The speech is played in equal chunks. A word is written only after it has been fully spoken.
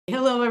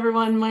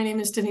everyone. My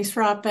name is Denise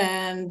Ropp,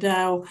 and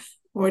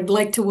would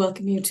like to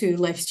welcome you to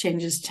Life's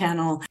Changes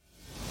channel.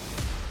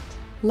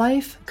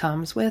 Life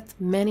comes with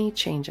many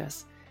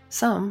changes.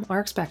 Some are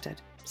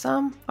expected,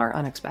 some are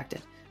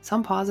unexpected,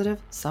 some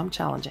positive, some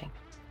challenging.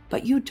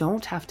 But you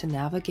don't have to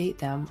navigate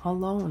them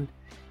alone.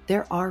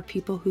 There are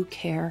people who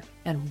care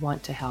and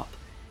want to help.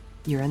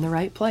 You're in the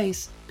right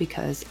place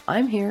because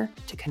I'm here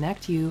to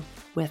connect you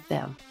with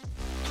them.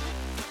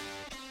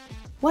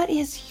 What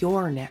is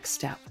your next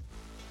step?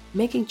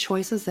 Making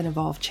choices that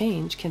involve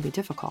change can be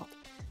difficult.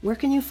 Where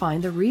can you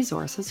find the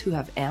resources who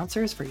have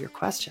answers for your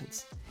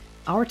questions?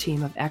 Our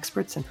team of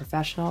experts and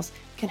professionals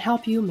can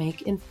help you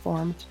make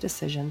informed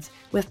decisions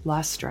with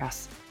less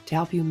stress to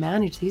help you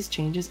manage these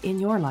changes in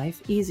your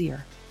life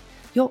easier.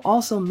 You'll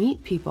also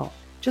meet people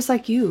just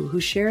like you who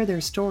share their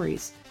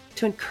stories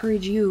to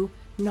encourage you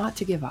not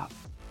to give up.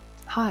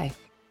 Hi,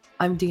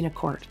 I'm Dina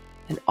Court,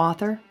 an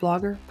author,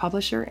 blogger,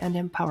 publisher, and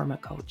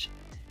empowerment coach.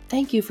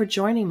 Thank you for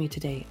joining me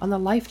today on the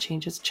Life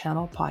Changes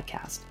Channel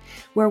podcast,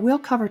 where we'll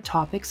cover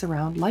topics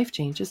around life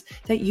changes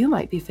that you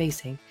might be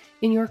facing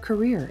in your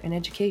career and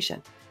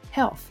education,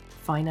 health,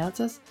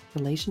 finances,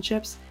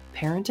 relationships,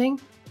 parenting,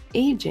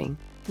 aging,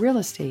 real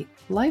estate,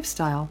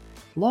 lifestyle,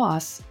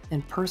 loss,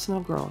 and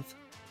personal growth.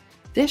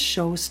 This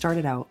show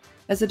started out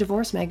as a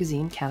Divorce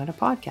Magazine Canada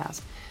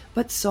podcast,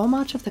 but so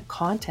much of the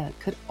content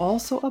could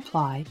also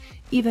apply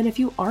even if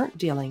you aren't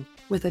dealing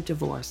with a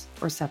divorce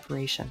or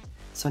separation.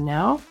 So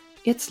now,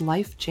 it's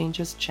Life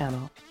Changes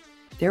Channel.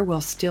 There will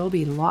still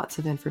be lots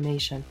of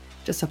information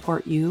to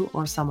support you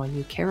or someone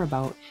you care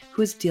about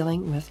who is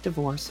dealing with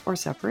divorce or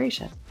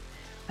separation.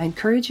 I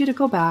encourage you to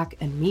go back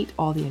and meet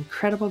all the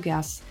incredible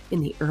guests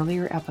in the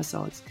earlier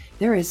episodes.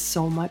 There is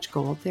so much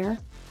gold there.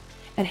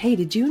 And hey,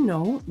 did you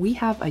know we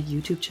have a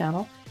YouTube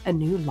channel, a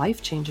new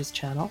Life Changes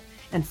channel,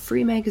 and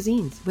free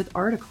magazines with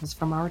articles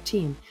from our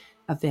team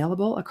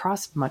available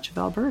across much of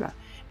Alberta,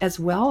 as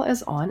well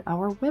as on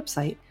our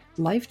website,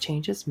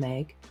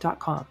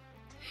 lifechangesmag.com.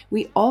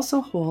 We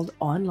also hold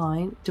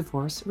online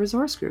divorce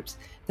resource groups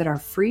that are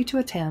free to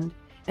attend,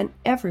 and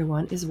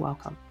everyone is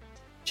welcome.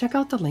 Check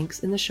out the links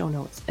in the show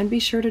notes and be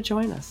sure to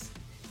join us.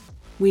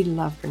 We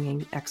love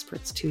bringing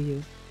experts to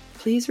you.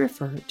 Please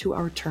refer to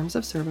our terms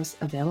of service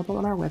available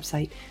on our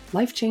website,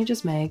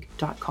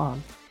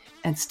 lifechangesmag.com,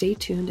 and stay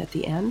tuned at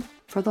the end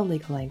for the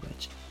legal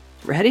language.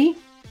 Ready?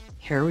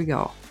 Here we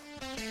go.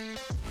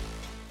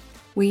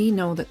 We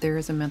know that there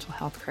is a mental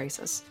health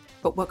crisis.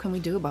 But what can we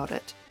do about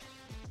it?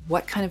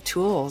 What kind of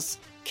tools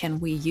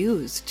can we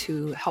use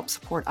to help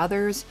support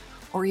others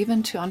or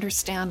even to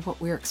understand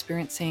what we're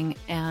experiencing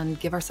and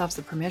give ourselves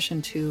the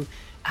permission to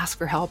ask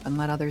for help and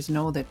let others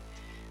know that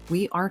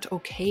we aren't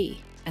okay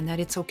and that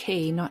it's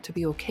okay not to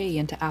be okay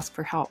and to ask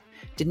for help?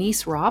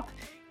 Denise Ropp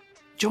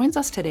joins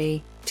us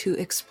today to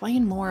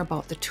explain more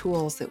about the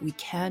tools that we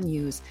can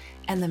use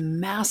and the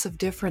massive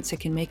difference it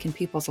can make in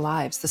people's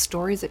lives. The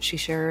stories that she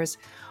shares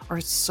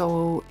are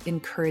so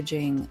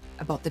encouraging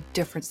about the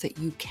difference that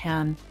you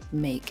can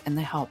make and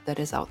the help that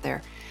is out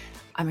there.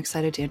 I'm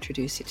excited to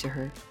introduce you to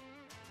her.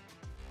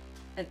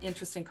 An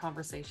interesting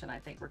conversation I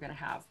think we're going to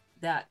have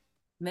that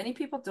many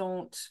people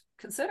don't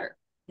consider,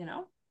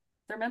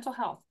 their mental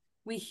health.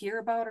 We hear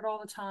about it all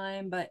the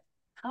time, but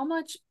how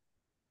much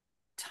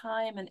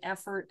time and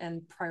effort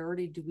and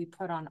priority do we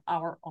put on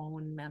our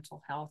own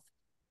mental health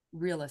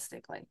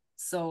realistically?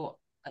 So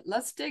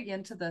let's dig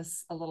into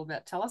this a little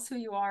bit. Tell us who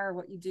you are,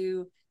 what you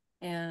do,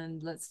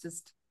 and let's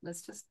just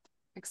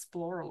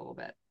explore a little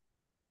bit.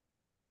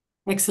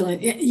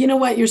 Excellent. You know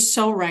what? You're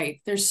so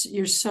right.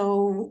 You're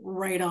so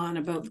right on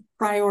about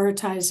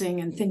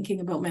prioritizing and thinking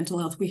about mental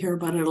health. We hear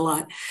about it a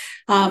lot.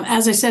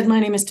 As I said,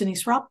 my name is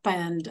Denise Ropp,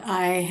 and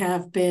I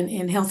have been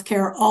in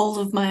healthcare all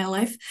of my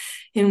life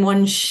in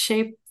one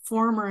shape,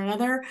 form, or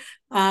another.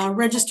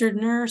 Registered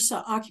nurse,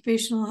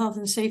 occupational health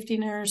and safety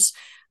nurse.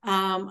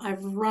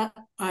 I've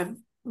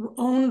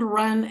owned,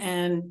 run,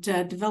 and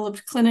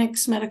developed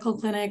clinics, medical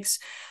clinics,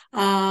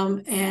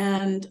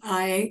 and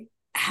I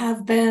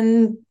have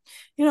been,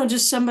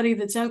 just somebody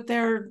that's out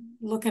there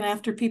looking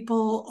after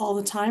people all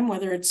the time,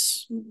 whether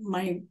it's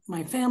my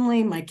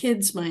family, my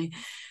kids, the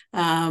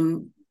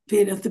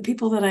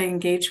people that I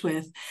engage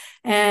with.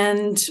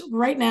 And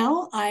right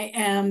now I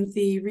am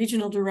the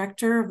regional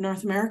director of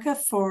North America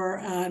for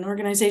an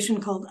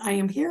organization called I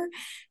Am Here.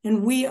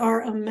 And we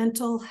are a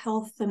mental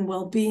health and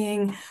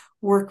well-being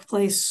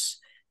workplace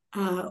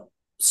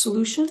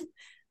solution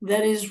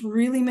that is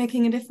really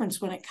making a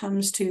difference when it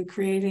comes to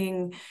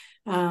creating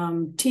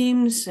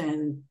teams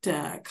and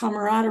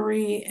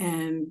camaraderie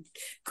and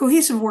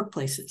cohesive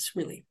workplaces,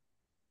 really.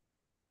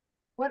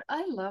 What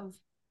I love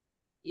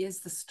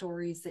is the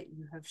stories that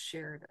you have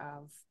shared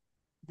of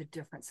the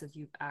differences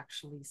you've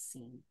actually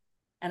seen.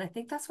 And I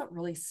think that's what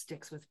really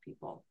sticks with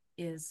people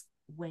is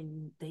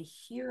when they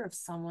hear of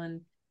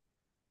someone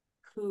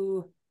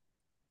who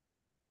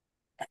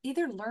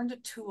either learned a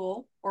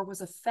tool or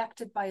was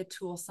affected by a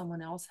tool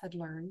someone else had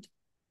learned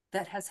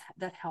that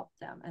helped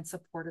them and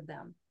supported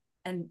them.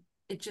 And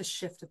it just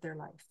shifted their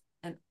life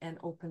and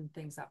opened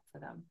things up for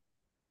them.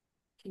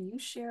 Can you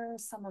share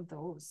some of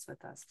those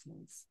with us,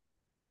 please?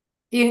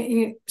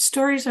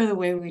 Stories are the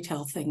way we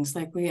tell things,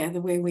 like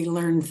the way we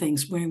learn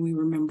things, the way we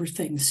remember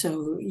things.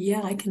 So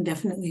yeah, I can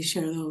definitely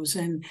share those.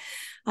 And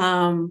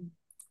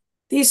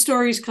these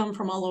stories come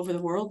from all over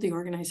the world, the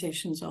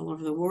organizations all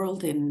over the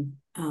world, in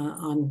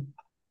on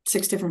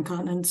 6 different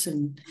continents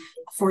and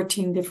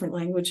 14 different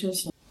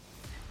languages.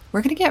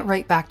 We're going to get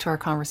right back to our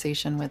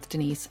conversation with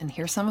Denise and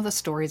hear some of the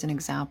stories and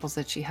examples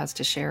that she has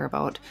to share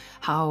about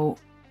how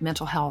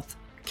mental health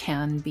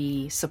can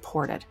be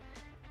supported.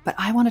 But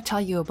I want to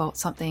tell you about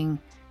something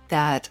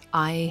that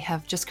I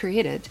have just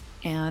created,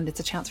 and it's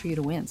a chance for you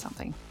to win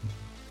something.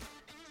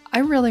 I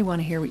really want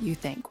to hear what you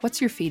think.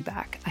 What's your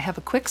feedback? I have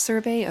a quick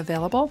survey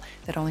available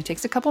that only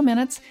takes a couple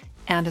minutes,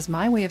 and as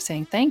my way of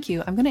saying thank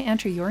you, I'm going to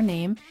enter your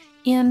name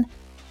in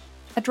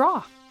a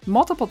draw.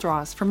 Multiple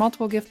draws for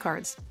multiple gift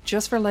cards,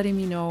 just for letting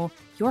me know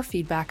your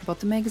feedback about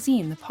the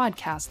magazine, the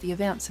podcast, the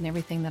events, and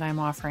everything that I'm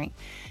offering.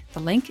 The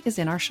link is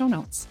in our show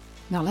notes.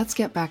 Now let's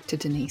get back to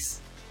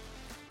Denise.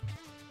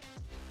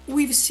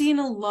 We've seen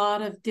a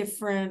lot of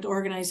different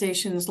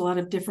organizations, a lot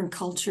of different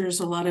cultures,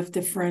 a lot of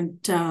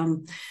different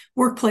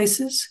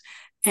workplaces,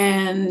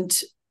 and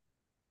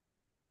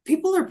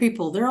people are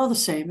people. They're all the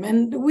same.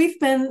 And we've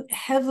been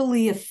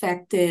heavily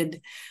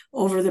affected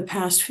over the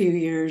past few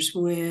years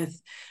with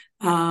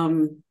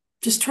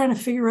just trying to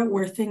figure out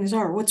where things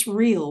are, what's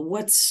real,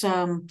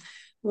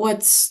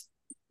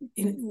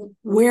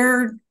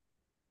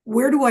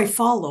 where do I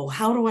follow?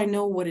 How do I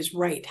know what is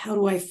right? How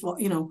do I,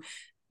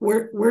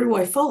 where do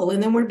I follow?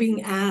 And then we're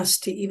being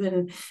asked to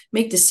even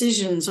make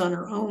decisions on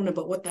our own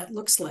about what that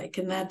looks like.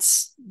 And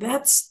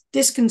that's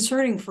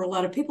disconcerting for a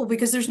lot of people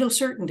because there's no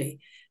certainty.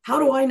 How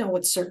do I know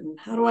what's certain?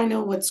 How do I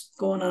know what's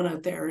going on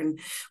out there? And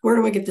where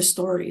do I get the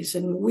stories?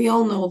 And we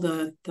all know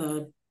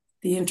the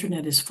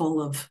internet is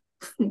full of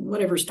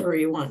whatever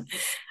story you want.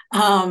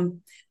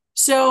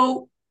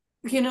 So,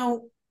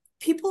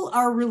 people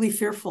are really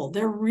fearful.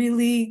 They're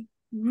really,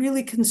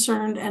 really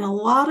concerned. And a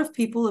lot of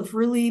people have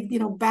really,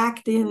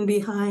 backed in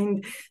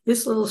behind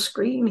this little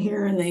screen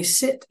here, and they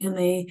sit and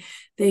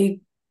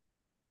they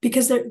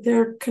because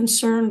they're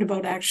concerned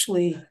about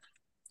actually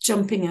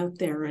jumping out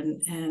there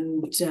and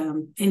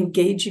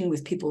engaging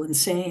with people and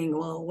saying,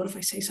 well, what if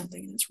I say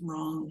something and it's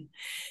wrong?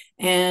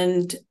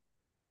 And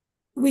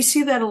we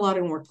see that a lot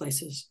in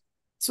workplaces.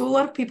 So a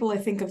lot of people, I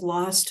think, have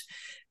lost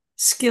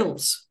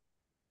skills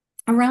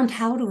around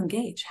how to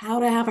engage, how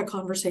to have a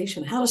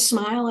conversation, how to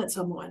smile at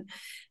someone,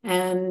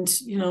 and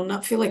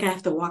not feel like I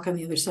have to walk on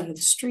the other side of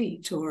the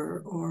street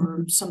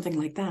or something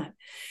like that.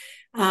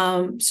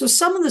 So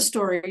some of the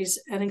stories,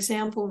 an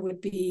example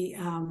would be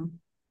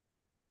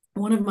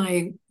one of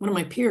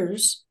my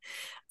peers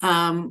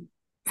happened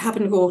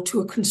to go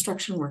to a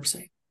construction work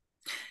site.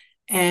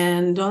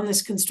 And on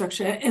this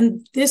construction,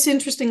 and this,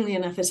 interestingly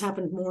enough, has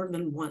happened more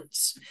than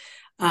once.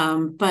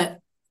 But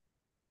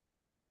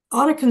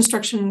on a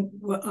construction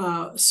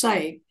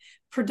site,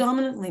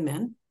 predominantly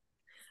men,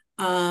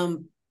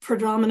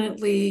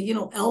 predominantly,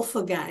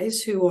 alpha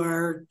guys who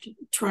are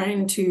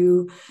trying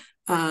to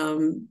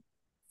earn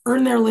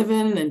their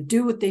living and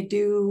do what they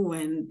do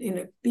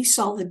and, be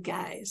solid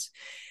guys.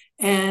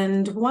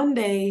 And one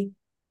day,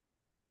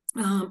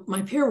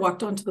 my peer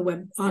walked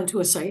onto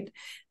a site,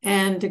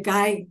 and a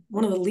guy,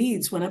 one of the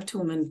leads, went up to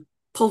him and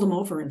pulled him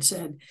over and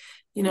said,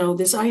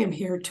 this I Am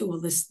Here tool,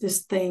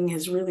 this thing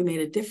has really made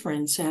a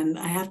difference. And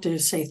I have to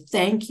say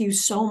thank you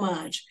so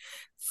much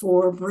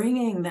for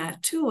bringing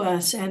that to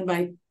us, and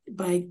by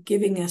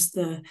giving us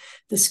the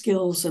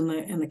skills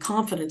and the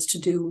confidence to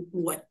do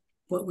what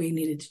we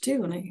needed to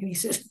do. And he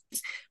said,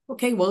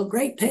 okay, well,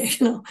 great.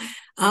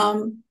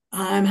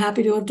 I'm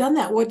happy to have done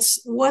that.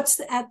 What's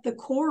at the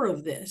core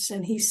of this?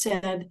 And he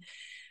said,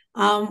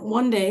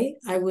 one day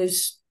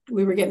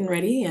we were getting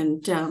ready,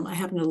 and I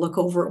happened to look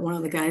over at one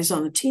of the guys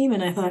on the team,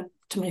 and I thought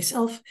to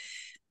myself,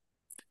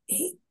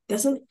 he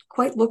doesn't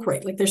quite look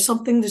right. Like there's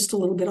something just a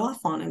little bit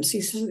off on him. So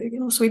he says,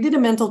 so he did a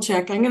mental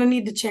check. I'm going to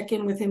need to check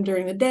in with him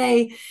during the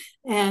day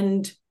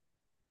and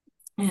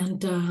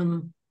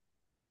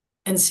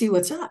see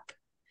what's up.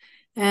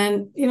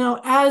 And,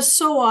 as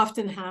so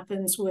often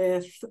happens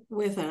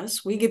with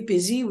us, we get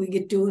busy, we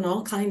get doing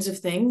all kinds of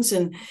things,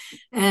 and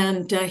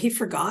he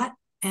forgot,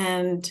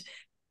 and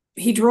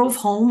he drove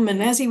home.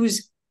 And as he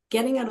was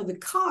getting out of the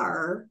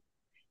car,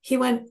 he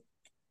went,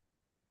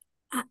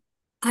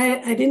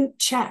 I didn't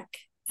check.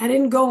 I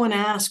didn't go and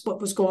ask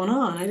what was going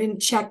on. I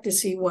didn't check to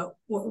see what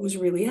was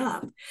really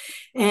up.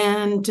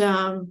 And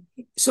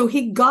so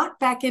he got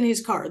back in his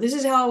car. This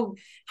is how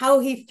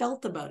he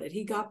felt about it.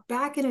 He got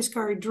back in his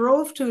car. He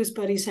drove to his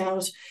buddy's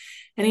house,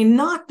 and he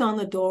knocked on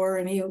the door,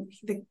 and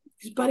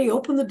his buddy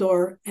opened the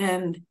door,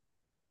 and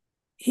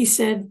he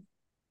said,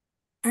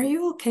 are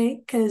you okay?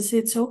 Because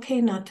it's okay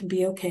not to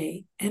be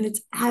okay. And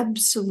it's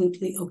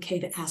absolutely okay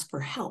to ask for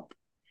help.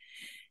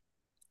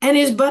 And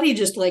his buddy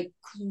just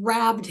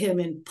grabbed him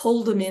and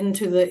pulled him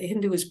into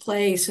his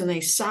place, and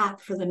they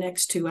sat for the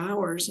next 2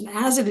 hours. And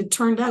as it had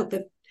turned out,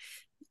 that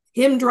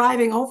him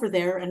driving over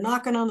there and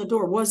knocking on the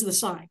door was the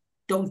sign.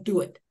 Don't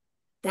do it.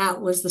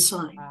 That was the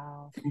sign.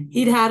 Wow.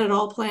 He'd had it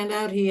all planned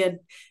out. He had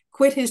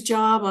quit his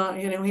job.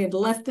 He had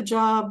left the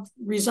job,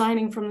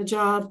 resigning from the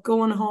job,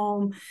 going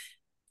home,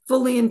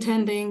 fully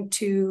intending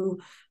to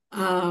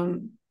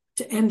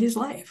end his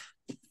life.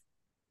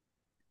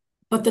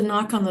 But the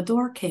knock on the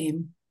door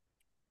came.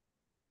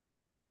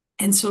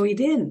 And so he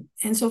didn't.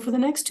 And so for the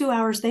next 2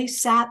 hours, they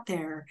sat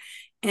there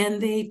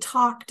and they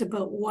talked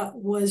about what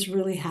was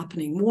really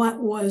happening, what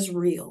was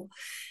real.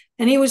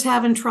 And he was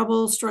having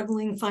trouble,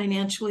 struggling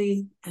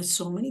financially, as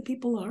so many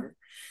people are,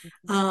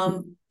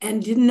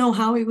 and didn't know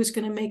how he was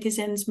going to make his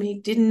ends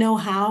meet, didn't know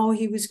how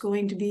he was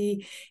going to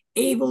be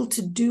able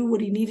to do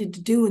what he needed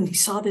to do. And he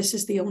saw this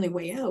as the only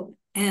way out.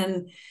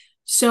 And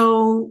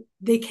so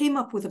they came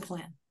up with a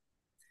plan.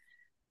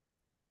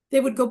 They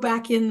would go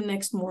back in the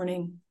next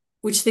morning,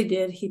 which they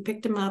did. He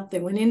picked him up. They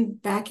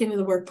went back into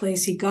the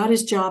workplace. He got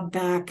his job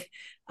back.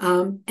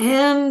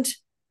 And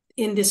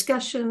in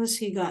discussions,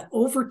 he got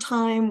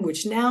overtime,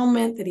 which now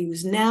meant that he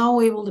was now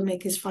able to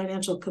make his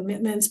financial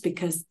commitments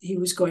because he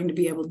was going to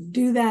be able to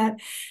do that.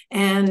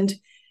 And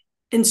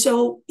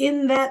so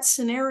in that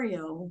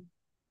scenario,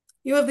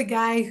 you have the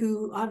guy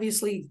who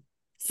obviously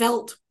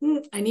felt,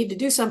 I need to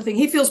do something.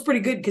 He feels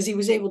pretty good because he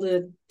was able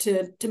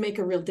to make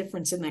a real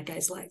difference in that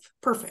guy's life.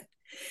 Perfect.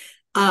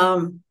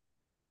 And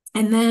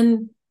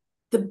then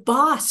the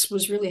boss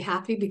was really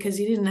happy because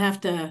he didn't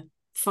have to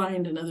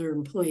find another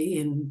employee.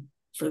 And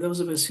for those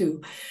of us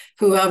who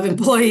have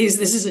employees,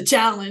 this is a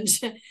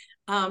challenge,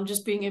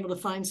 just being able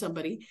to find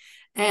somebody.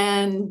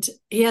 And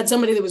he had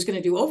somebody that was going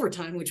to do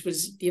overtime, which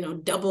was,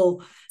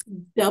 double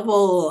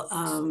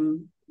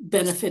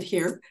benefit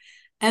here.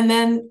 And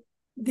then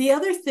the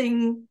other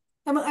thing,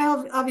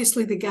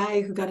 obviously the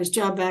guy who got his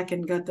job back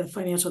and got the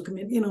financial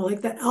commitment,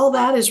 like that, all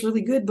that is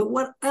really good. But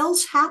what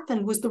else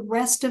happened was the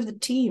rest of the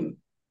team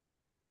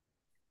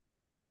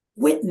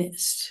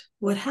witnessed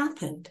what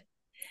happened.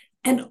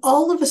 And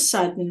all of a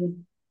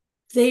sudden,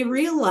 they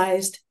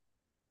realized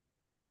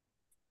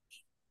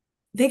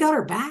they got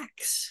our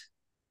backs.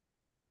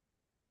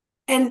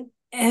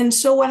 And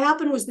so what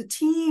happened was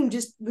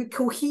the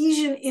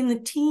cohesion in the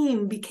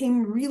team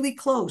became really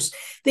close.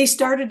 They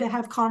started to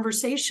have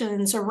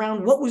conversations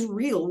around what was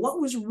real, what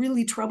was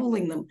really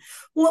troubling them,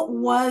 what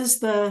was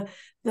the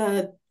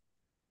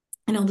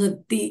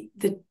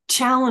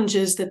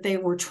challenges that they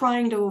were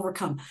trying to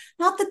overcome.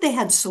 Not that they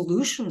had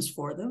solutions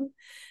for them,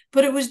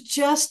 but it was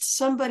just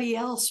somebody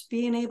else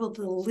being able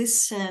to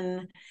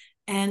listen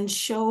and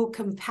show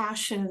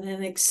compassion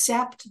and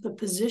accept the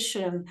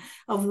position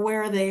of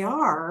where they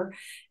are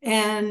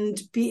and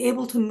be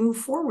able to move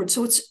forward.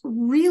 So it's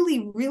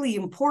really, really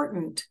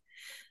important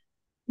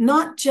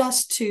not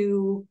just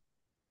to,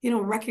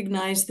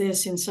 recognize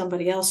this in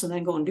somebody else and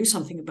then go and do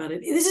something about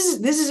it. This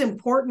is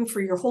important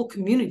for your whole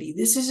community.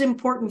 This is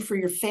important for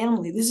your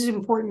family. This is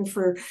important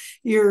for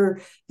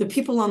the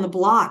people on the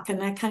block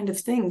and that kind of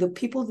thing. The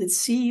people that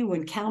see you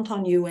and count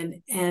on you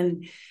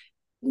and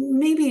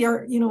maybe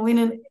are,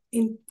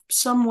 in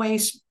some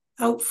ways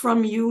out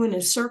from you in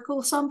a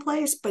circle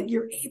someplace, but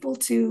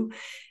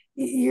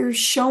you're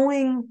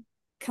showing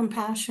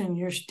compassion,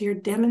 you're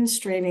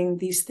demonstrating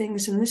these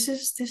things. And this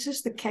is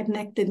the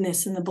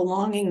connectedness and the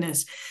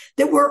belongingness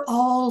that we're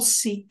all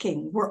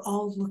seeking. We're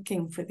all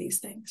looking for these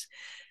things.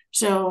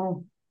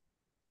 So,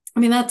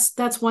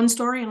 that's one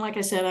story. And like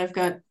I said, I've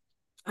got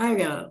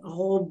a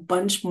whole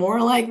bunch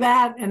more like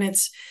that.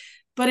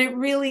 But it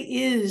really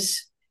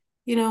is,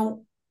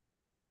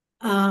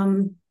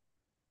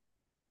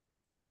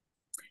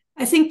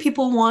 I think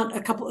people want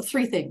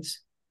three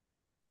things.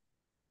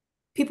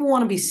 People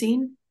want to be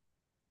seen.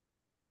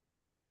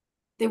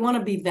 They want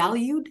to be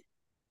valued,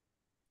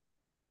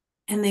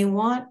 and they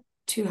want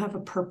to have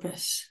a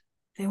purpose.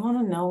 They want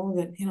to know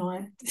that,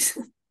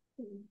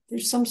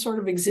 there's some sort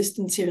of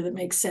existence here that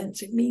makes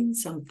sense. It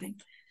means something.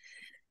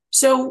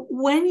 So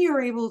when you're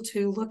able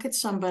to look at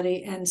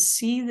somebody and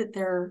see that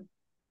they're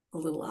a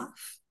little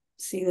off,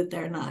 see that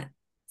they're not,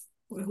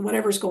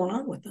 whatever's going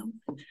on with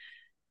them,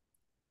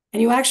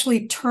 and you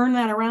actually turn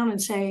that around and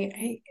say,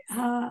 hey,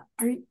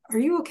 are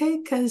you okay?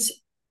 Because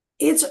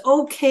it's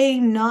okay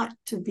not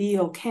to be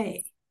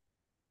okay.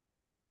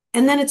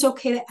 And then it's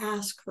okay to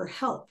ask for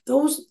help.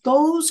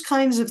 Those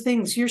kinds of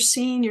things. You're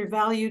seen, you're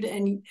valued,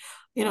 and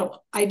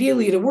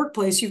ideally at a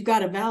workplace, you've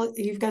got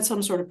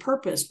some sort of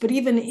purpose. But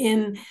even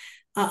in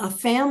a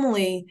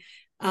family,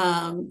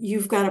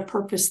 you've got a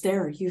purpose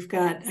there. You've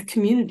got a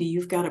community.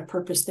 You've got a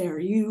purpose there.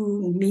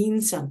 You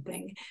mean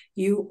something.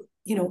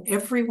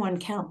 Everyone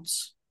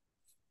counts.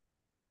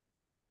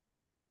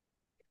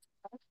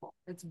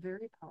 It's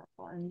very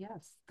powerful. And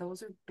yes,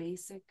 those are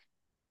basic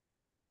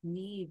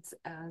needs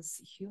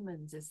as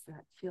humans, is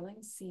that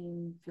feeling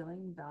seen,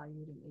 feeling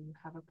valued, and you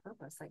have a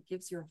purpose that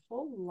gives your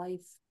whole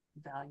life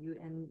value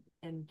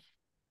and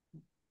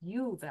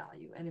you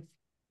value. And if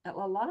a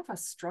lot of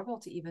us struggle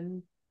to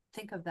even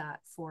think of that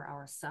for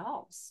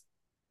ourselves,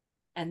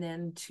 and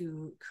then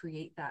to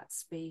create that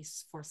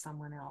space for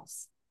someone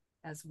else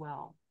as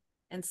well.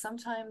 And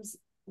sometimes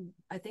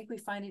I think we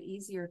find it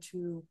easier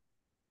to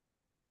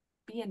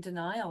be in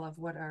denial of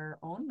what our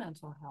own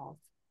mental health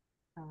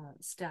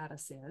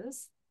status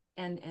is,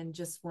 and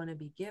just want to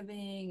be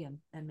giving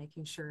and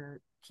making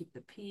sure keep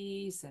the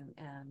peace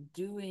and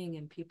doing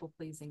and people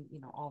pleasing,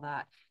 all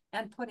that,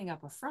 and putting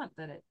up a front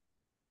that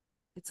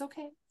it's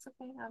okay,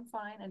 I'm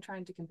fine, and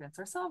trying to convince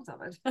ourselves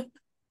of it.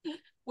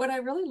 What I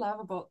really love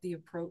about the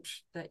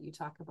approach that you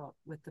talk about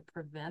with the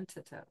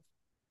preventative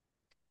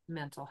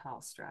mental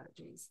health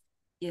strategies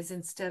is,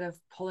 instead of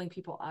pulling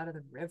people out of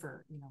the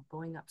river,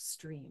 going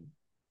upstream,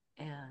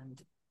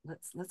 and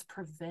let's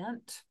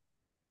prevent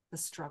the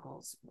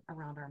struggles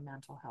around our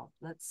mental health.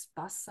 Let's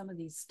bust some of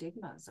these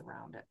stigmas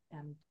around it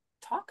and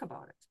talk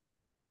about it.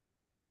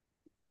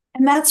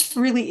 And that's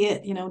really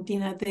it,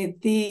 Dina,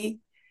 the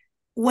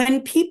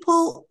when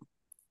people,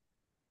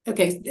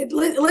 okay,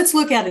 let's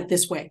look at it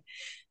this way.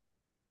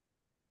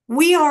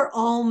 We are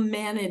all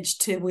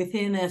managed to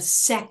within a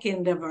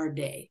second of our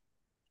day.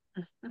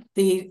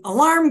 The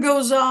alarm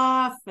goes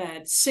off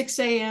at 6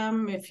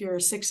 a.m. if you're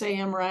a 6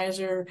 a.m.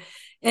 riser.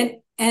 And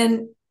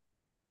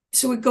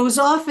so it goes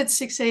off at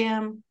 6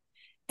 a.m.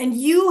 and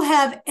you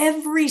have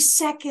every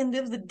second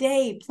of the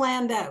day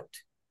planned out.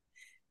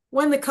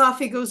 When the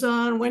coffee goes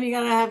on, when you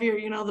got to have your,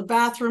 the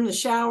bathroom, the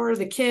shower,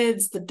 the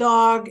kids, the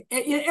dog,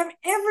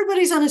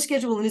 everybody's on a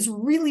schedule and it's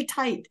really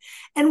tight.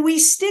 And we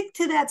stick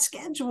to that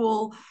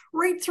schedule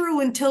right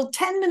through until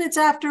 10 minutes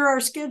after our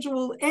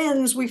schedule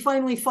ends, we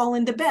finally fall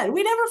into bed.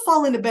 We never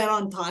fall into bed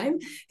on time.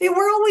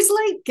 We're always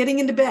late getting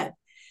into bed,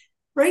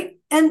 right?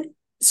 And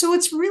so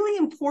it's really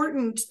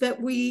important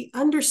that we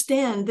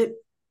understand that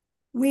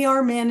we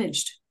are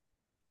managed.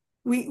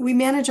 We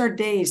manage our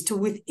days to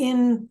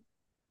within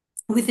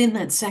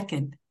that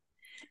second,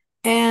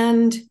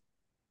 and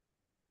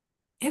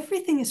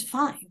everything is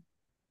fine.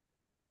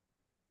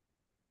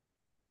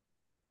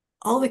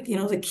 All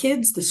the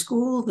kids, the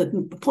school,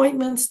 the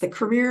appointments, the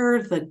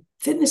career, the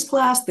fitness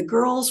class, the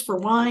girls for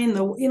wine,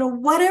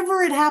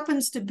 whatever it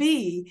happens to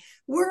be,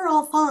 we're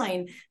all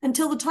fine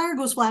until the tire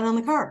goes flat on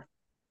the car.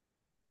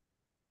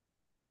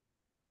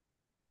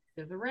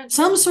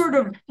 Some sort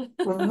of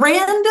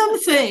random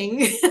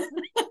thing.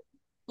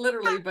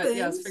 Literally, but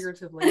yes,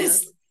 figuratively.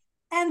 Yes.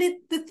 And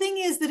the thing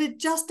is that it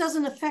just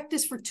doesn't affect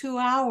us for 2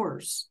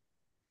 hours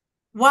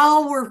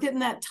while we're getting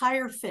that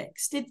tire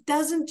fixed. It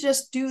doesn't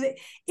just do that.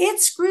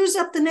 It screws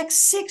up the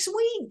next 6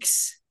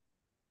 weeks.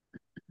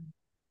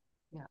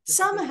 Yeah,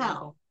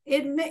 somehow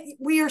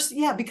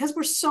because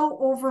we're so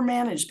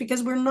overmanaged,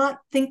 because we're not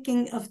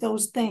thinking of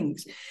those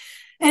things.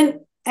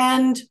 And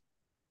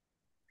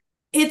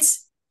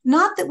it's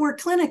not that we're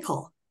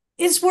clinical.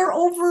 It's we're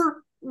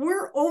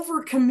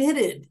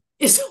overcommitted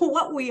is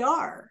what we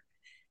are.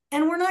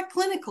 And we're not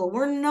clinical.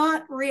 We're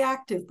not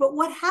reactive. But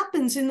what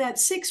happens in that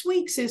 6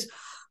 weeks is,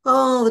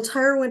 oh, the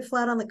tire went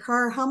flat on the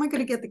car. How am I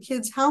going to get the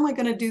kids? How am I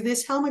going to do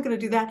this? How am I going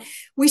to do that?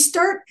 We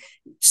start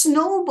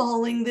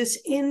snowballing this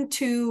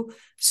into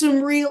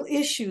some real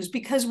issues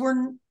because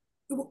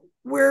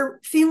we're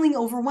feeling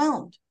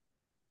overwhelmed.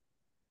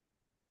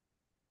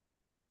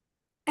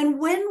 And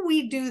when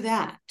we do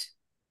that,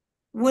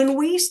 when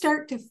we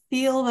start to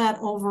feel that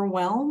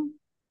overwhelm,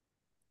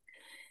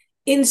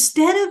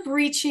 instead of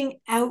reaching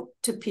out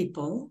to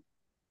people,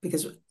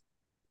 because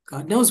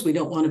God knows we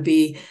don't want to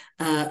be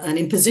an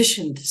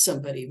imposition to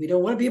somebody. We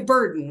don't want to be a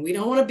burden. We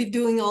don't want to be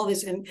doing all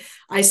this. And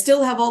I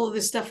still have all of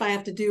this stuff I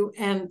have to do,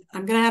 and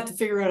I'm going to have to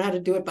figure out how to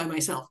do it by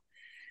myself.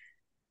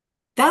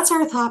 That's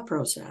our thought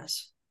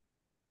process.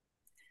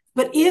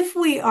 But if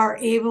we are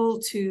able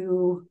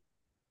to,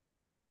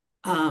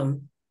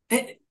 and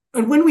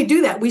when we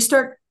do that, we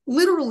start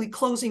literally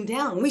closing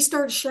down. We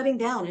start shutting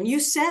down. And you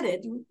said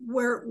it,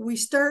 where we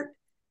start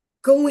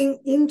going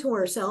into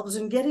ourselves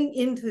and getting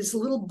into this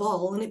little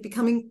ball and it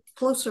becoming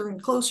closer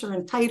and closer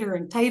and tighter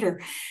and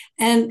tighter.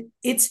 And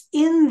it's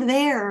in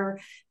there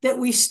that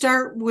we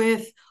start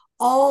with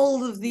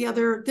all of the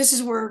other, this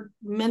is where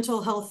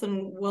mental health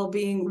and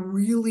well-being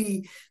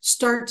really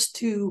starts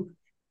to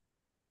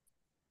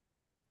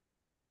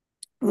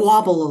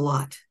wobble a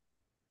lot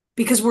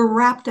because we're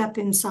wrapped up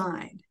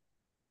inside.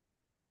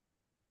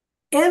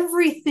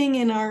 Everything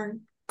in our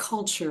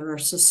culture, our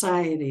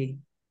society,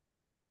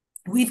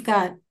 we've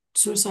got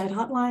suicide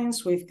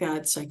hotlines, we've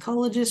got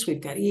psychologists,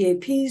 we've got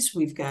EAPs,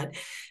 we've got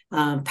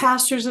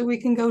pastors that we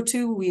can go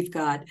to, we've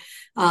got,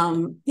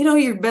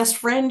 your best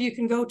friend you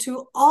can go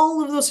to,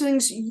 all of those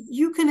things,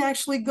 you can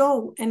actually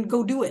go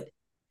do it.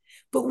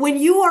 But when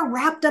you are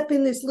wrapped up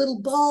in this little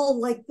ball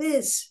like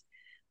this,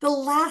 the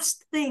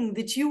last thing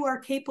that you are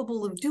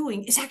capable of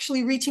doing is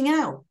actually reaching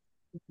out.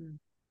 Mm-hmm.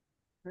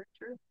 Very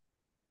true.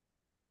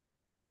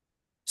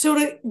 So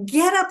to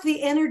get up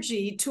the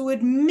energy to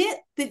admit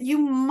that you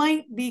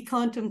might be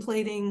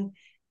contemplating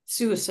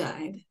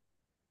suicide,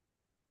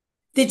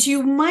 that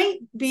you might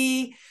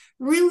be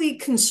really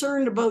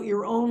concerned about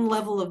your own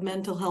level of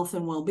mental health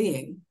and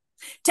well-being,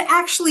 to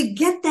actually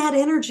get that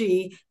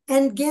energy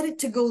and get it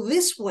to go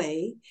this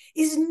way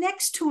is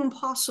next to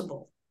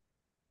impossible.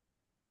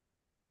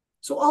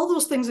 So all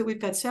those things that we've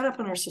got set up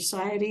in our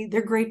society,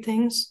 they're great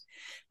things,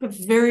 but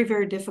very,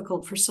 very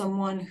difficult for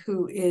someone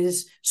who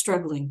is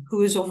struggling,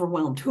 who is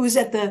overwhelmed, who is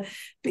at the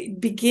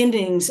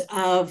beginnings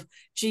of,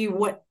 gee,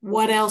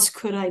 what else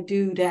could I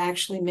do to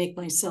actually make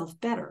myself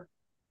better?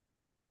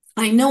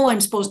 I know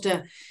I'm supposed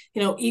to,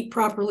 eat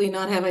properly,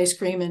 not have ice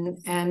cream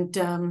and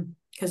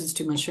because it's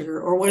too much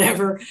sugar or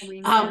whatever.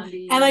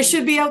 And I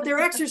should be out there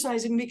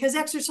exercising because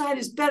exercise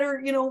is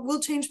better, will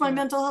change my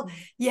mental health.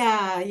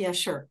 Yeah,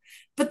 sure.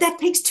 But that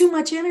takes too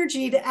much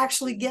energy to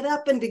actually get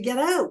up and to get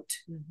out.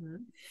 Mm-hmm.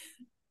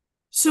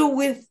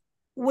 So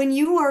when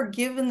you are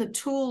given the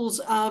tools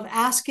of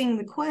asking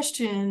the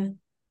question,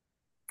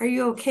 are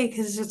you okay?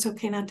 Because it's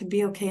okay not to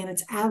be okay. And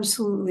it's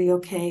absolutely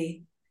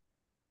okay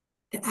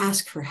to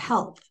ask for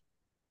help.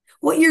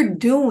 What you're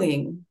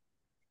doing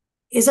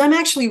is I'm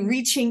actually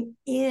reaching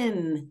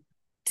in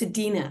to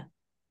Dina.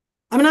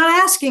 I'm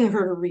not asking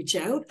her to reach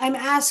out.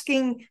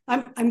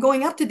 I'm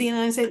going up to Dina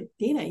and I say,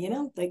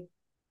 Dina, like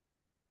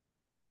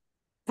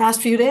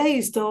past few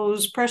days,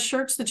 those pressed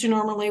shirts that you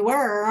normally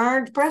wear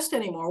aren't pressed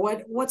anymore.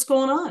 What's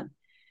going on?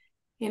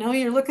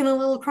 You're looking a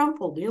little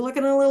crumpled. You're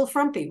looking a little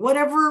frumpy.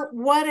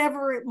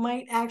 Whatever it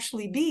might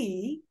actually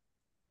be,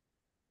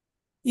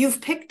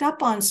 you've picked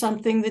up on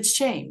something that's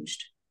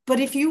changed. But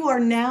if you are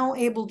now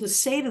able to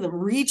say to them,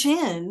 reach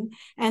in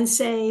and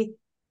say,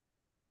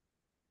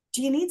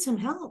 do you need some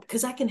help?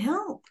 Because I can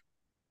help.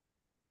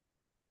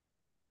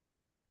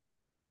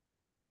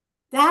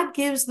 That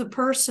gives the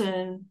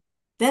person,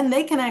 then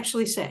they can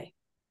actually say,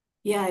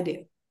 yeah, I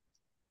do.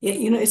 Yeah,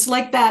 it's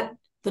like that,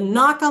 the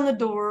knock on the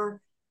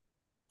door.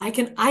 I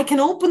can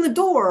open the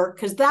door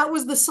because that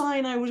was the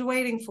sign I was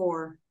waiting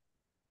for.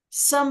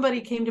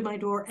 Somebody came to my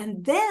door,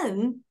 and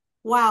then,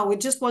 wow, it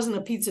just wasn't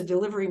a pizza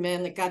delivery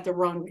man that got the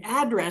wrong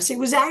address. It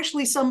was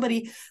actually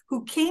somebody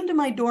who came to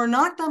my door,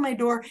 knocked on my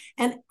door,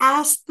 and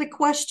asked the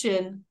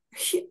question,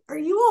 are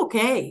you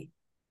okay?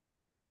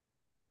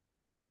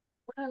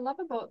 What I love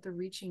about the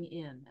reaching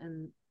in,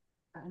 and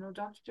I know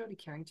Dr. Jody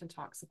Carrington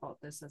talks about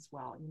this as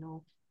well,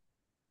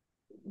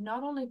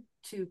 not only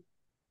to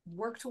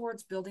work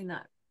towards building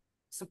that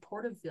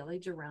supportive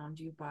village around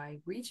you by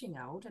reaching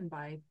out and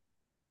by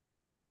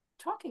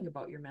talking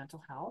about your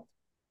mental health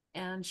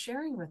and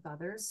sharing with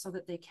others so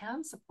that they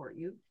can support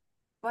you,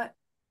 but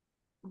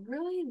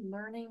really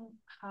learning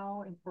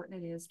how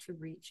important it is to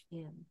reach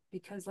in,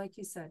 because like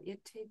you said,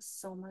 it takes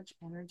so much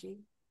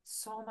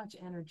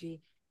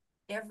energy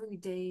every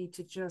day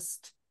to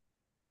just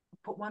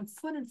put one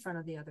foot in front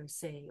of the other,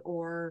 say,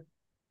 or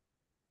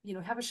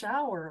have a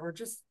shower, or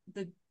just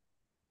the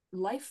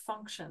life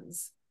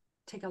functions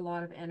take a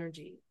lot of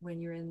energy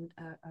when you're in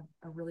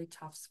a really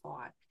tough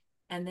spot.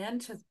 And then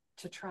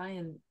to try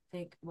and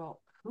think,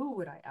 well, who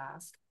would I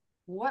ask?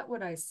 What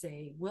would I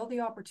say? Will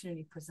the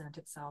opportunity present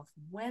itself?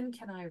 When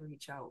can I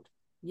reach out?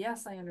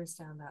 Yes, I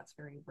understand that's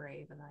very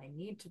brave, and I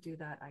need to do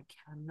that. I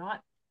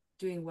cannot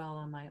doing well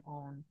on my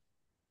own.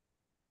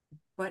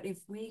 But if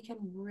we can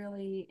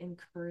really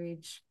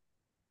encourage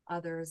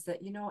others that,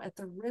 at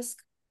the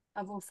risk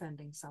of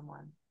offending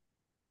someone,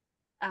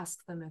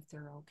 ask them if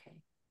they're okay.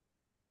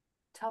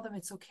 Tell them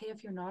it's okay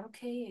if you're not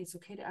okay. It's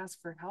okay to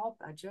ask for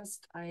help.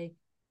 I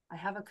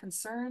have a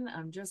concern.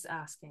 I'm just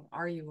asking,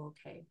 are you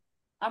okay?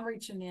 I'm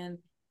reaching in.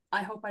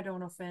 I hope I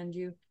don't offend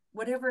you.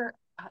 Whatever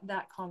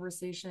that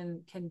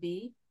conversation can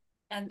be.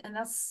 And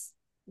that's,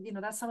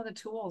 that's some of the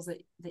tools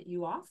that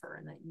you offer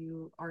and that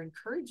you are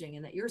encouraging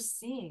and that you're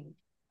seeing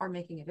are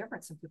making a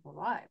difference in people's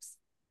lives.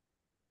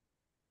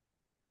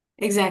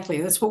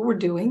 Exactly. That's what we're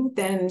doing.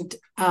 And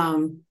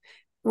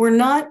we're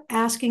not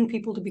asking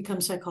people to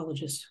become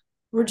psychologists.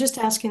 We're just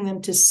asking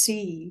them to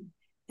see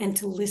and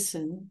to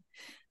listen.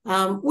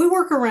 We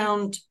work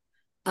around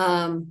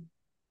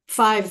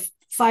five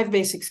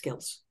basic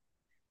skills,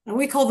 and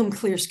we call them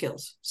clear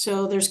skills.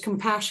 So there's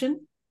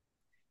compassion,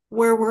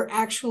 where we're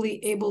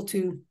actually able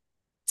to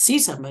see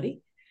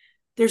somebody.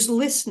 There's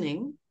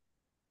listening,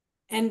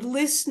 and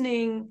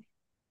listening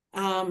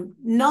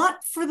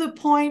not for the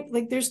point,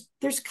 like there's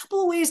a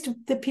couple of ways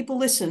that people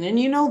listen, and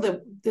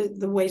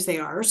the ways they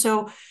are.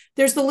 So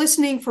there's the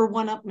listening for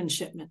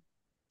one-upmanship.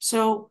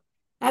 So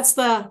that's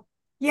the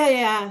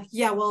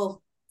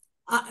well,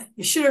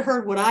 you should have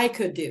heard what I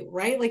could do,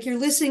 right? Like you're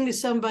listening to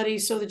somebody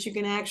so that you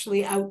can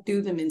actually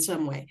outdo them in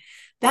some way.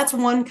 That's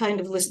one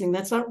kind of listening.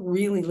 That's not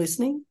really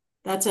listening.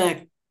 That's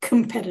a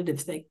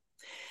competitive thing.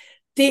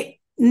 The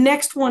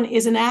next one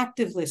is an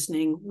active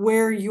listening,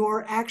 where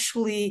you're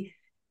actually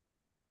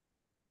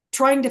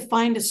trying to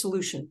find a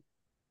solution.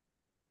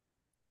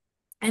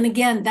 And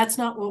again, that's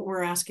not what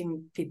we're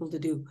asking people to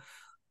do.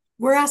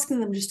 We're asking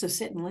them just to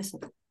sit and listen.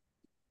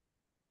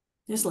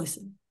 Just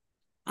listen.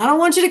 I don't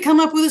want you to come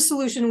up with a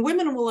solution.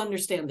 Women will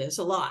understand this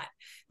a lot.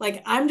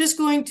 Like, I'm just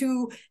going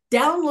to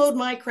download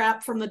my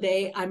crap from the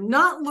day. I'm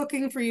not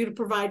looking for you to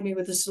provide me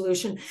with a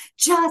solution.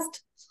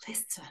 Just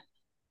listen.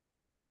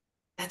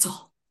 That's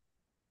all.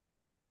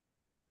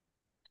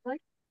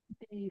 Like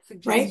the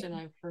suggestion,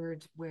 right? I've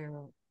heard where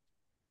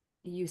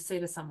you say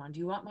to someone, do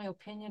you want my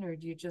opinion or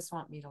do you just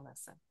want me to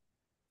listen?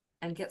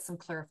 And get some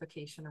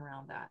clarification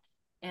around that.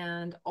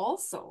 And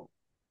also,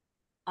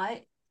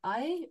 I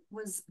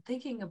was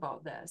thinking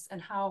about this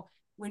and how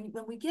when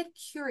we get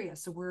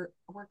curious, so we're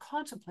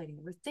contemplating,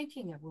 we're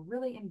thinking, and we're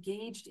really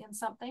engaged in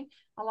something,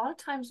 a lot of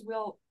times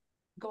we'll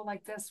go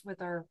like this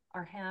with our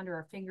hand or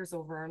our fingers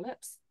over our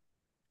lips.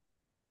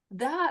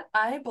 That,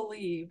 I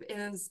believe,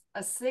 is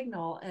a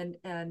signal,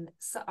 and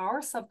so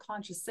our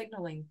subconscious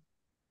signaling,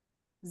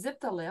 zip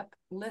the lip,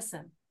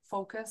 listen,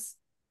 focus,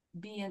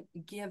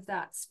 give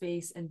that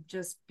space and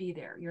just be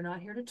there. You're not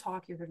here to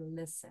talk, you're here to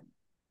listen.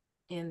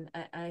 And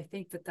I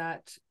think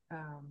that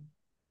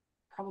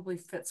probably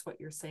fits what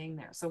you're saying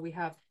there. So we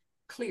have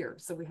clear.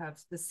 So we have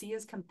the C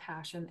is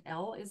compassion,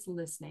 L is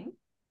listening.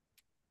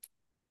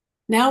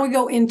 Now we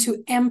go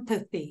into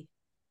empathy.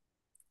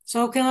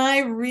 So can I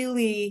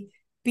really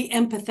be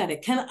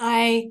empathetic? Can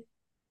I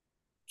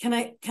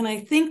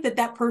think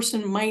that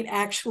person might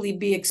actually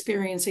be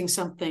experiencing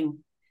something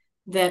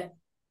that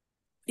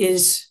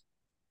is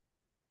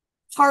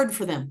hard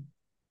for them?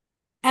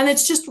 And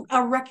it's just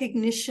a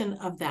recognition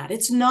of that.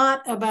 It's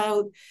not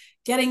about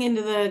getting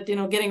into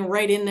getting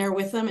right in there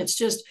with them. It's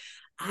just,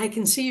 I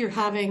can see you're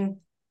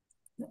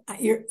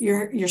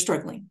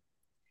struggling.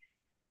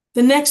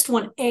 The next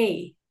one,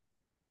 A,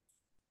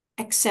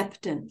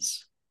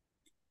 acceptance.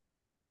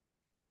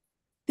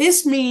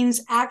 This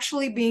means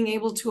actually being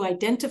able to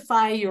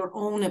identify your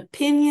own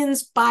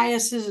opinions,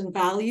 biases, and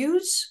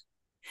values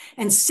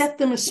and set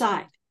them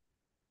aside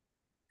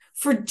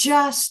for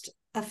just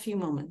a few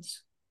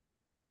moments.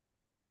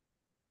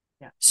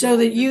 Yeah. So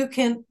that you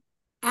can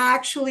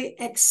actually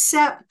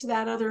accept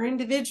that other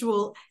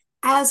individual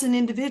as an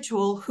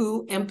individual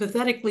who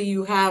empathetically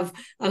you have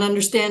an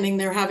understanding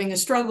they're having a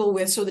struggle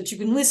with, so that you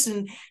can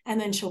listen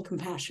and then show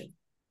compassion.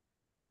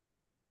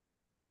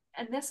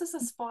 And this is a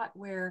spot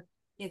where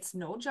it's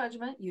no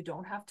judgment. You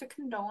don't have to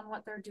condone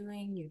what they're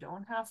doing. You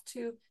don't have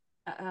to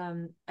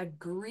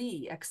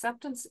agree.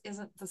 Acceptance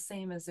isn't the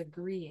same as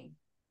agreeing.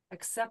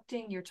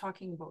 Accepting, you're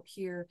talking about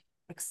here,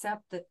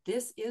 accept that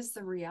this is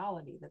the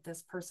reality that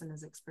this person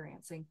is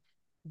experiencing.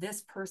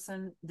 This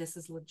person, this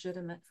is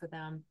legitimate for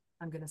them.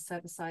 I'm going to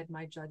set aside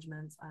my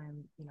judgments.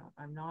 I'm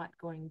not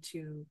going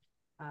to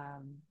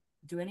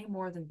do any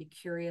more than be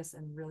curious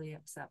and really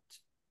accept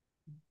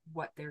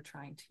what they're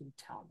trying to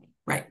tell me.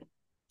 Right.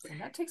 And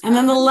that takes. And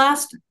then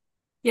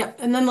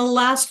the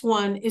last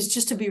one is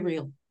just to be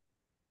real.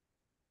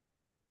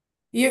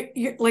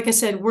 You're like I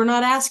said, we're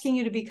not asking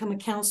you to become a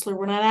counselor.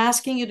 We're not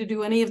asking you to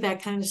do any of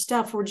that kind of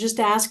stuff. We're just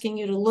asking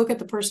you to look at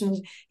the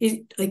person.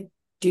 Like,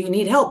 do you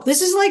need help?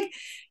 This is like,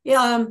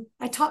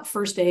 I taught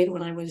first aid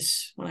when I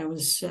was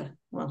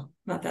well,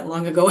 not that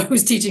long ago. I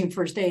was teaching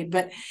first aid,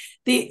 but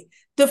the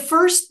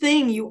first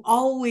thing you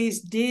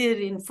always did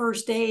in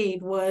first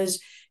aid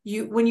was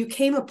when you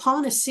came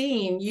upon a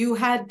scene, you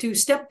had to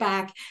step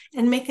back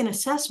and make an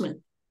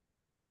assessment.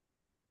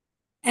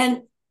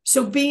 And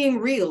so being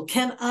real,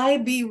 can I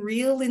be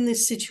real in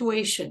this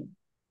situation?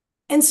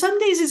 And some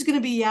days it's going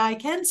to be, yeah, I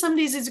can. Some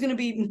days it's going to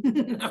be,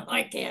 no,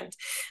 I can't.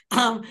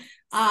 And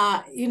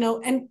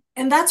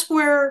that's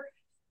where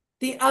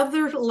the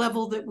other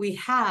level that we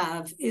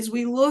have is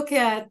we look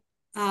at,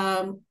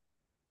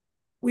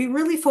 we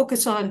really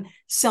focus on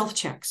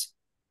self-checks.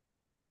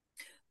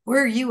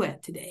 Where are you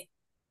at today?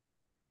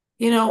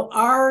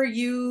 Are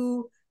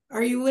you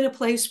in a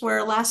place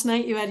where last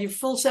night you had your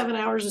full 7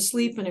 hours of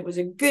sleep and it was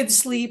a good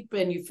sleep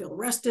and you feel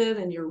rested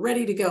and you're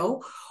ready to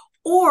go?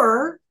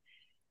 Or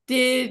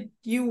did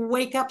you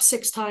wake up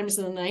 6 times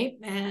in the night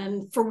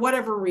and for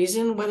whatever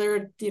reason,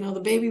 whether,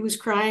 the baby was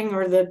crying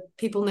or the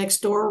people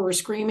next door were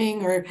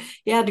screaming or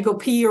you had to go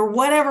pee or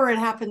whatever it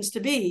happens to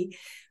be,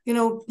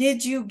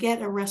 did you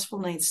get a restful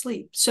night's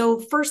sleep? So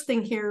first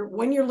thing here,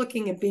 when you're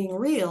looking at being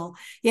real,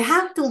 you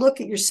have to look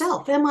at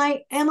yourself. Am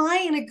I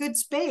in a good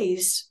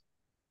space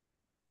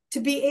to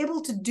be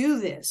able to do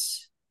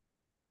this?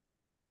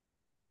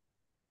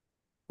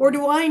 Or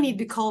do I need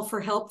to call for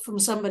help from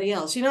somebody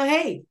else?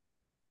 Hey,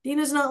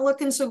 Dina's not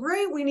looking so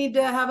great. We need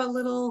to have a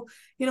little,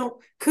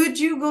 could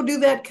you go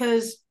do that?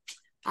 Because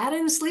I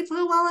didn't sleep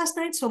real well last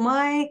night. So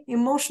my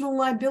emotional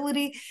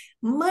liability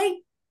might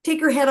take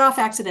her head off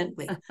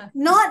accidentally.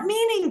 Not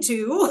meaning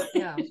to.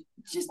 Yeah.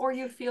 Or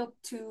you feel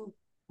too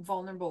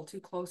vulnerable, too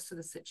close to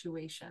the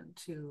situation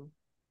to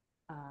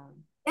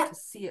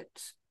see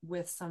it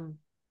with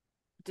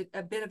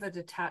a bit of a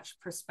detached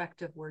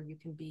perspective where you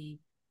can be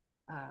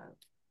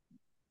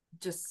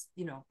just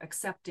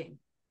accepting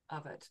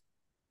of it,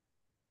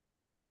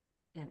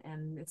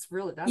 and it's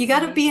really, that's you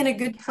got to be in a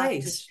good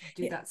place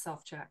to do that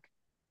self-check.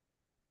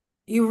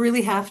 You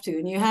really have to,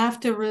 and you have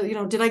to really,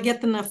 did I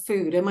get enough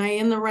food? Am I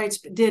in the right?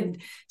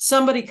 Did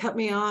somebody cut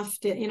me off?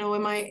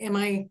 Am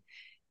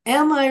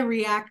I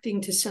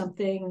reacting to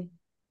something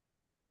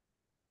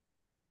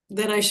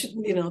that I should,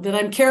 that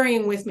I'm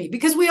carrying with me?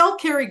 Because we all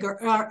carry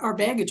our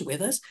baggage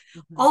with us,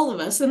 all of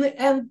us.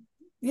 And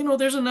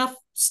there's enough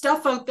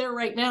stuff out there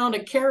right now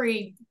to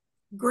carry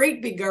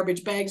great big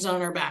garbage bags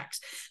on our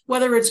backs,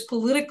 whether it's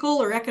political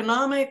or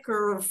economic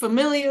or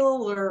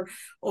familial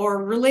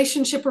or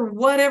relationship or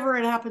whatever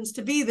it happens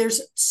to be. There's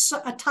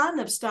a ton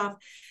of stuff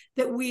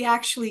that we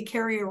actually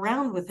carry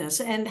around with us?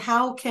 And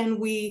how can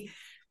we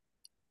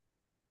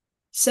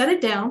set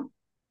it down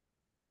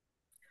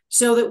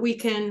so that we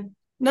can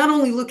not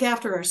only look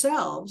after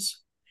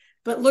ourselves,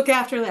 but look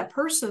after that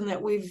person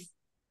that we've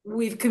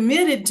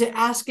committed to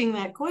asking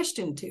that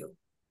question to?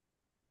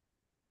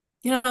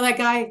 You know, that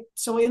guy,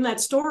 so in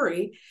that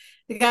story,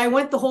 the guy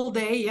went the whole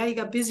day. Yeah, he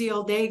got busy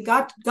all day,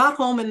 got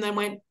home and then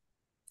went.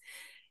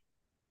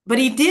 But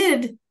he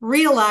did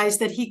realize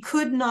that he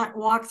could not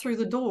walk through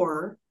the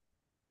door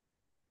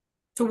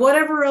to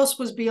whatever else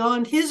was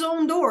beyond his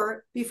own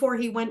door before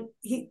he went.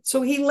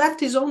 So he left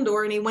his own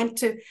door and he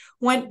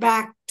went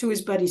back to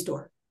his buddy's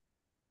door.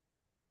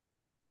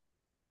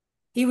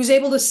 He was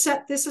able to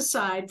set this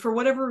aside for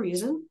whatever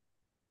reason.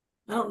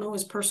 I don't know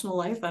his personal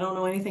life. I don't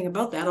know anything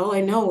about that. All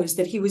I know is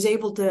that he was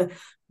able to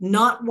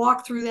not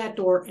walk through that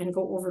door and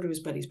go over to his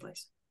buddy's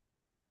place.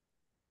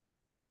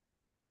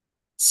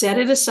 Set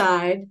it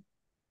aside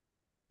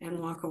and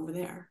walk over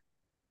there.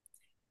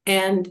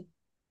 And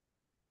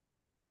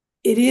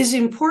it is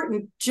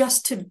important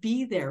just to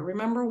be there.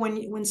 Remember,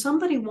 when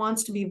somebody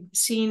wants to be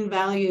seen,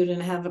 valued,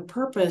 and have a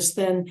purpose,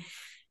 then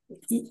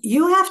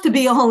you have to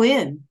be all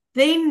in.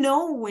 They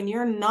know when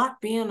you're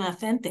not being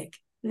authentic.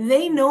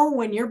 They know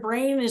when your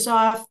brain is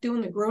off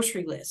doing the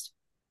grocery list.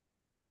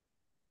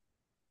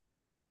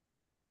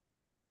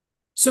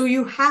 So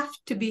you have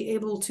to be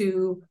able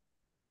to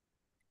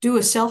do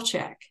a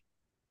self-check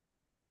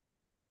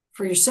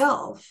for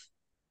yourself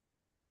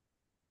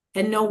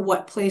and know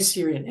what place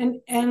you're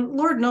in. And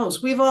Lord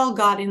knows, we've all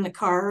got in the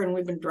car and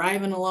we've been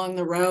driving along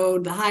the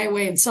road, the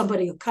highway, and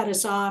somebody will cut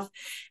us off.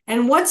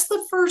 And what's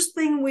the first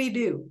thing we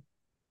do?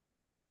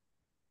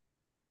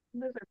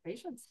 Lose our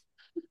patience.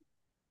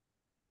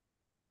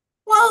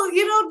 Well,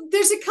 you know,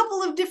 there's a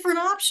couple of different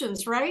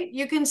options, right?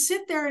 You can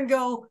sit there and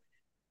go,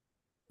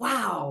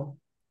 wow,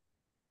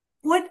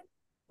 what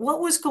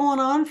was going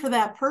on for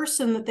that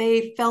person that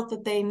they felt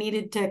that they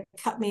needed to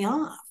cut me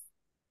off?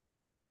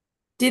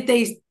 Did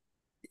they,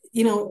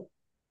 you know,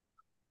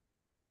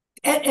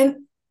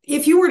 and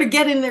if you were to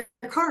get in their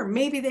car,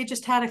 maybe they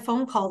just had a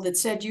phone call that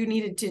said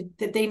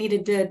that they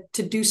needed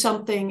to do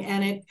something,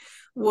 and it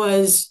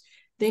was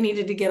they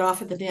needed to get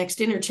off at the next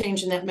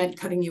interchange, and that meant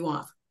cutting you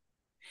off.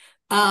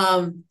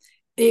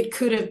 It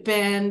could have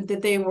been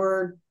that they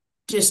were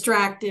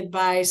distracted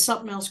by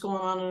something else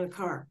going on in the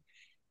car.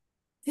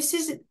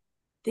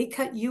 They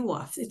cut you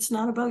off. It's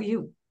not about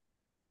you.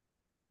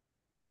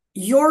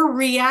 Your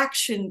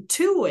reaction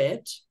to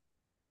it,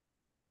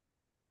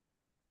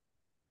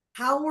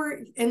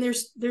 and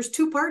there's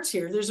two parts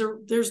here.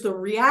 There's the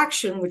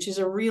reaction, which is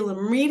a real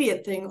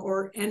immediate thing,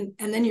 and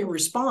then your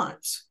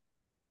response.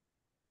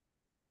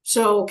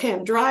 So, okay,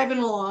 I'm driving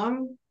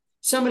along.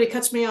 Somebody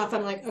cuts me off.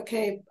 I'm like,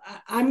 okay,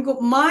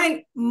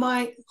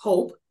 my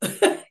hope,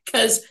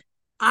 because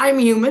I'm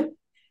human,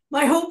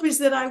 my hope is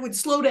that I would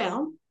slow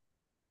down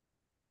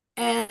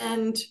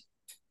and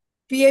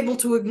be able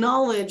to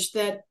acknowledge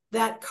that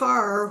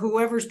car,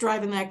 whoever's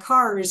driving that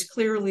car, is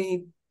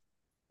clearly,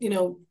 you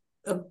know,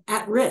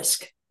 at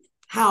risk,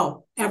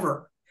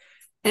 however,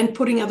 and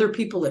putting other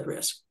people at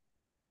risk.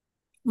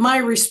 My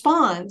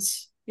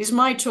response is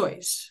my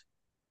choice.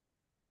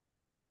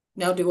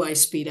 Now, do I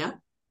speed up?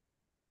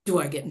 Do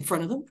I get in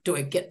front of them? Do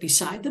I get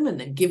beside them and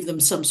then give them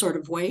some sort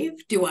of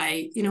wave? Do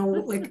I, you know,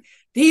 like,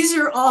 these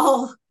are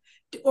all,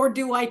 or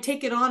do I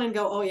take it on and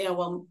go, oh yeah,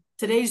 well,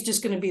 today's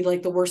just going to be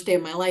like the worst day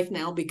of my life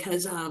now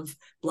because of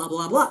blah,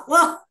 blah, blah.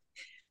 Well,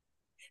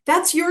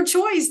 that's your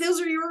choice.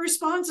 Those are your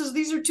responses.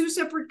 These are two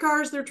separate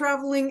cars. They're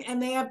traveling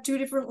and they have two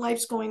different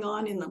lives going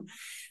on in them.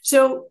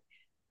 So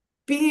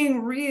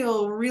being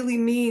real really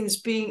means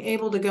being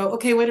able to go,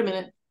 okay, wait a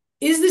minute.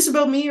 Is this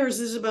about me or is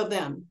this about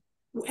them?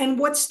 And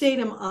what state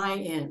am I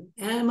in?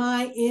 Am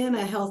I in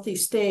a healthy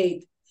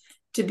state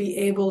to be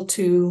able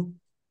to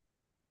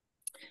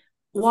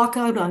walk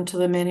out onto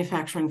the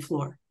manufacturing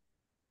floor?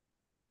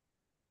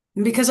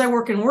 And because I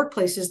work in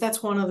workplaces,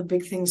 that's one of the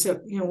big things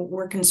that, you know,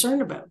 we're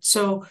concerned about.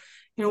 So,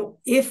 you know,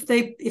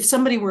 if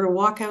somebody were to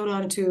walk out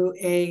onto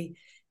a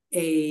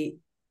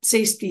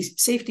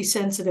safety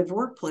sensitive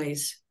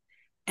workplace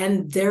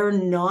and they're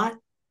not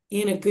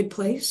in a good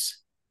place,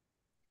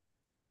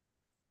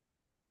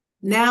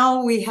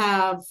 now we've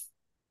got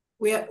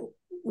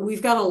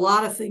a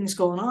lot of things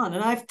going on.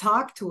 And I've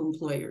talked to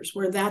employers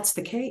where that's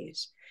the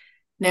case.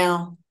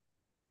 Now,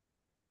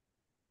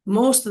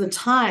 most of the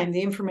time,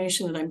 the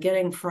information that I'm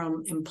getting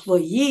from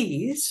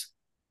employees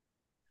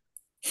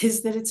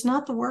is that it's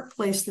not the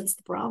workplace that's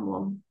the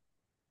problem.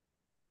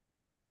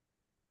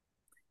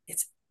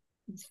 It's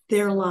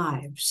their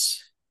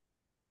lives.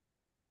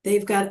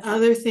 They've got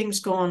other things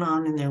going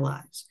on in their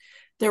lives.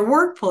 Their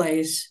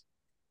workplace,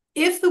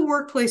 if the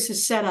workplace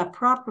is set up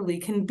properly,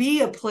 can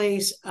be a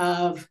place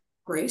of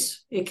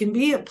grace. It can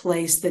be a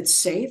place that's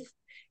safe.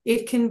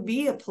 It can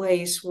be a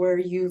place where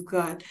you've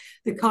got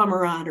the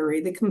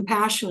camaraderie, the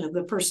compassion of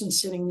the person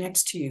sitting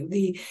next to you,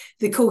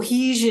 the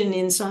cohesion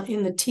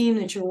in the team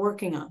that you're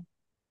working on.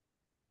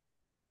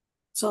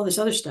 It's all this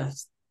other stuff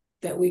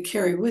that we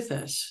carry with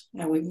us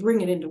and we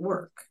bring it into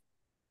work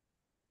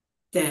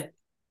that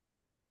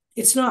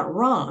It's not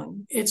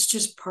wrong. It's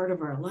just part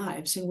of our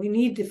lives. And we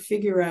need to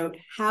figure out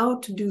how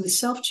to do the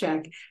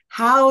self-check,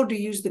 how to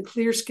use the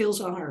clear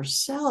skills on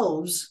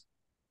ourselves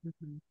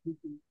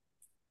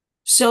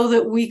so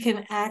that we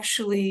can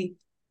actually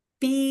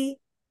be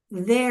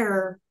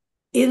there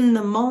in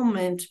the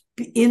moment,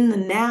 in the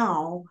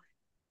now,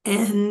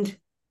 and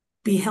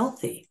be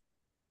healthy.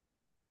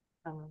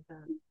 I love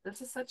that.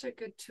 This is such a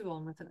good tool.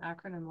 And with an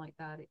acronym like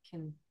that, it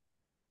can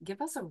give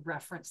us a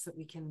reference that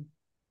we can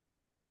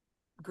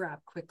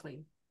grab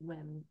quickly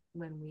when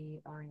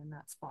we are in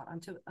that spot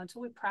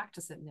until we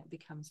practice it and it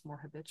becomes more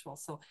habitual.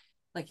 So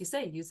like you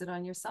say, use it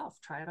on yourself,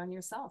 try it on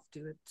yourself,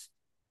 do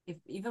it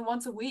even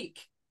once a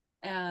week,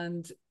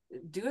 and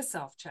do a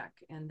self-check,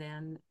 and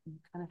then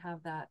kind of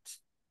have that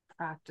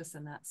practice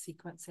and that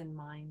sequence in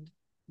mind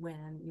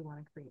when you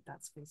want to create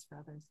that space for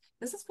others.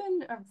 This has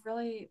been a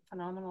really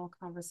phenomenal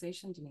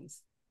conversation,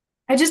 Denise.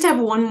 I just have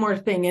one more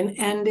thing,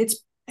 and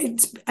it's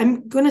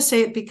I'm going to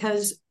say it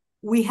because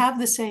we have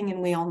the saying and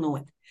we all know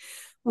it.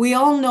 We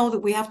all know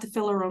that we have to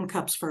fill our own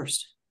cups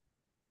first,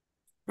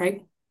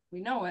 right? We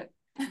know it.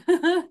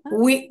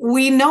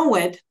 we know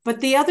it,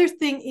 but the other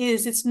thing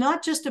is, it's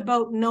not just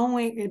about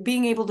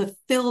being able to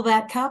fill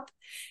that cup.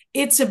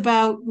 It's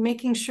about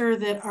making sure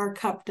that our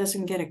cup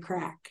doesn't get a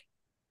crack.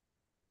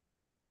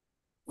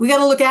 We got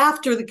to look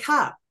after the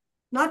cup,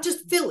 not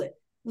just fill it.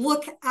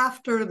 Look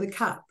after the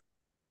cup.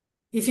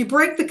 If you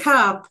break the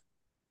cup,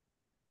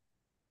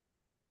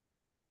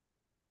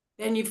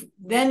 then you've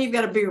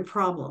got a bigger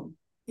problem.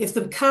 If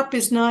the cup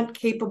is not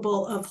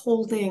capable of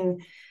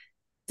holding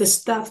the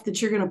stuff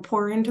that you're going to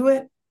pour into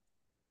it.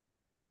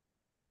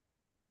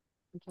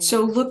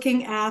 So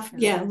looking out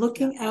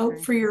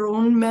for your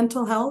own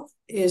mental health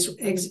is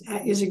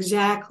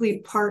exactly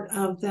part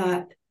of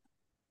that,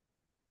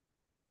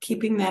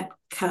 keeping that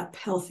cup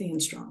healthy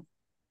and strong.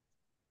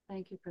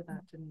 Thank you for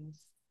that, Denise.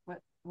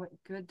 What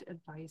good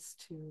advice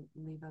to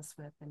leave us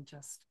with, and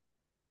just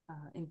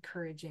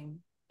encouraging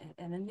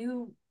and a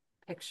new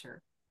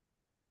picture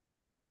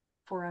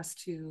for us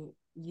to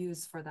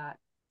use for that,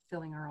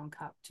 filling our own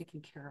cup,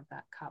 taking care of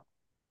that cup.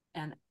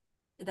 And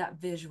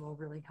that visual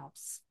really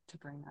helps to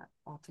bring that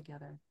all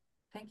together.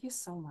 Thank you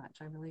so much.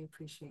 I really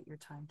appreciate your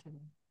time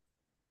today.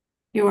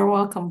 You are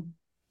welcome.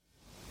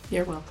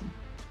 You're welcome.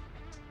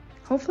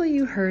 Hopefully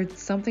you heard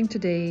something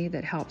today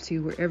that helps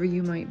you wherever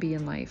you might be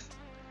in life.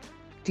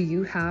 Do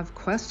you have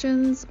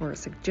questions or a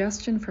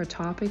suggestion for a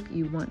topic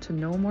you want to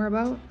know more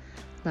about?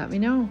 Let me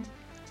know.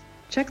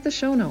 Check the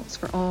show notes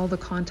for all the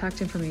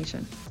contact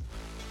information.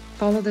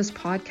 Follow this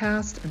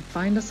podcast and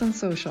find us on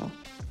social.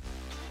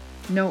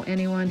 Know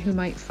anyone who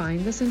might find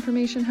this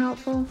information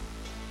helpful?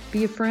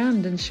 Be a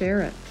friend and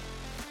share it.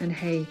 And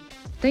hey,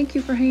 thank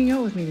you for hanging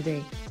out with me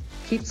today.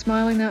 Keep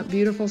smiling that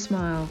beautiful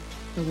smile.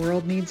 The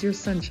world needs your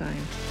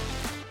sunshine.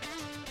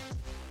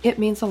 It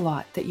means a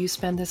lot that you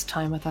spend this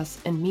time with us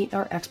and meet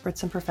our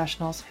experts and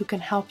professionals who can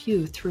help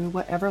you through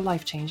whatever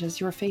life changes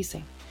you're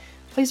facing.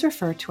 Please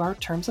refer to our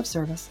terms of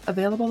service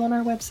available on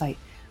our website,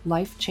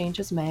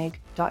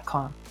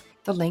 lifechangesmag.com.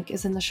 The link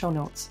is in the show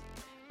notes.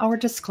 Our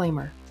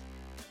disclaimer: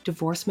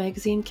 Divorce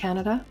Magazine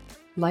Canada,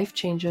 Life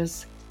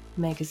Changes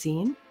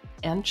Magazine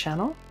and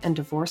channel, and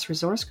divorce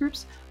resource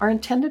groups are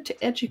intended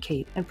to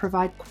educate and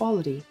provide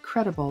quality,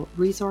 credible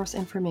resource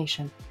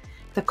information.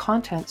 The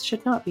contents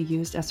should not be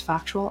used as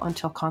factual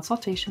until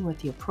consultation with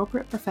the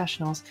appropriate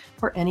professionals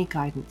for any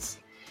guidance.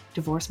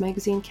 Divorce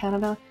Magazine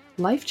Canada,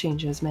 Life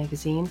Changes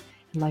Magazine,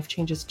 and Life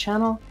Changes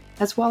channel,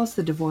 as well as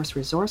the divorce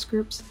resource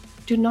groups,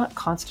 do not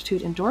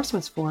constitute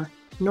endorsements for,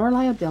 nor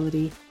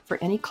liability for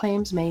any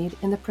claims made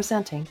in the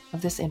presenting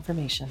of this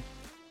information.